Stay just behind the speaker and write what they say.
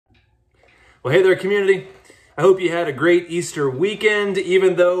Well, hey there, community. I hope you had a great Easter weekend,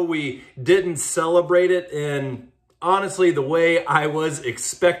 even though we didn't celebrate it in, honestly, the way I was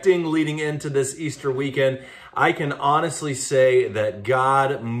expecting leading into this Easter weekend. I can honestly say that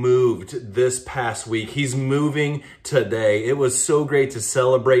God moved this past week. He's moving today. It was so great to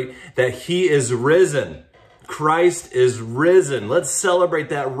celebrate that He is risen. Christ is risen. Let's celebrate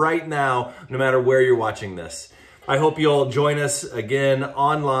that right now, no matter where you're watching this. I hope you'll join us again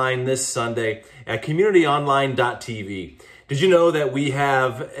online this Sunday at communityonline.tv. Did you know that we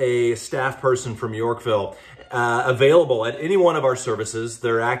have a staff person from Yorkville available at any one of our services?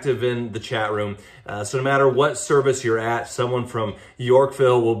 They're active in the chat room. So no matter what service you're at, someone from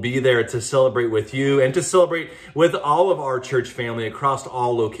Yorkville will be there to celebrate with you and to celebrate with all of our church family across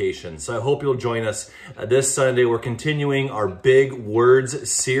all locations. So I hope you'll join us this Sunday. We're continuing our Big Words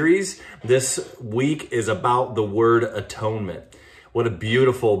series. This week is about the word atonement. What a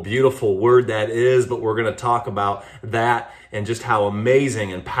beautiful, beautiful word that is, but we're going to talk about that and just how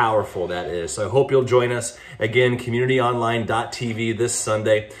amazing and powerful that is. So I hope you'll join us again, communityonline.tv this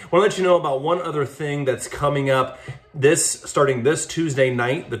Sunday. I want to let you know about one other thing that's coming up starting this Tuesday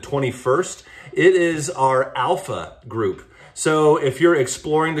night, the 21st. It is our Alpha group. So if you're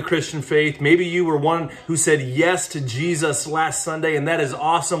exploring the Christian faith, maybe you were one who said yes to Jesus last Sunday, and that is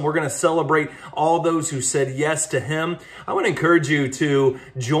awesome. We're going to celebrate all those who said yes to Him. I want to encourage you to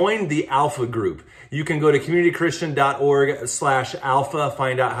join the Alpha group. You can go to communitychristian.org/alpha,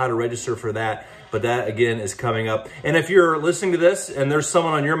 find out how to register for that. But that, again, is coming up. And if you're listening to this and there's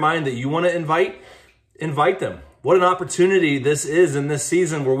someone on your mind that you want to invite them. What an opportunity this is in this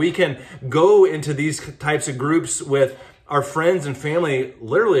season where we can go into these types of groups with our friends and family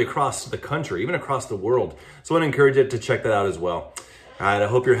literally across the country, even across the world. So I want to encourage you to check that out as well. All right, I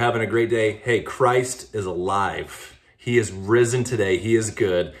hope you're having a great day. Hey, Christ is alive. He is risen today. He is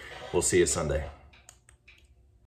good. We'll see you Sunday.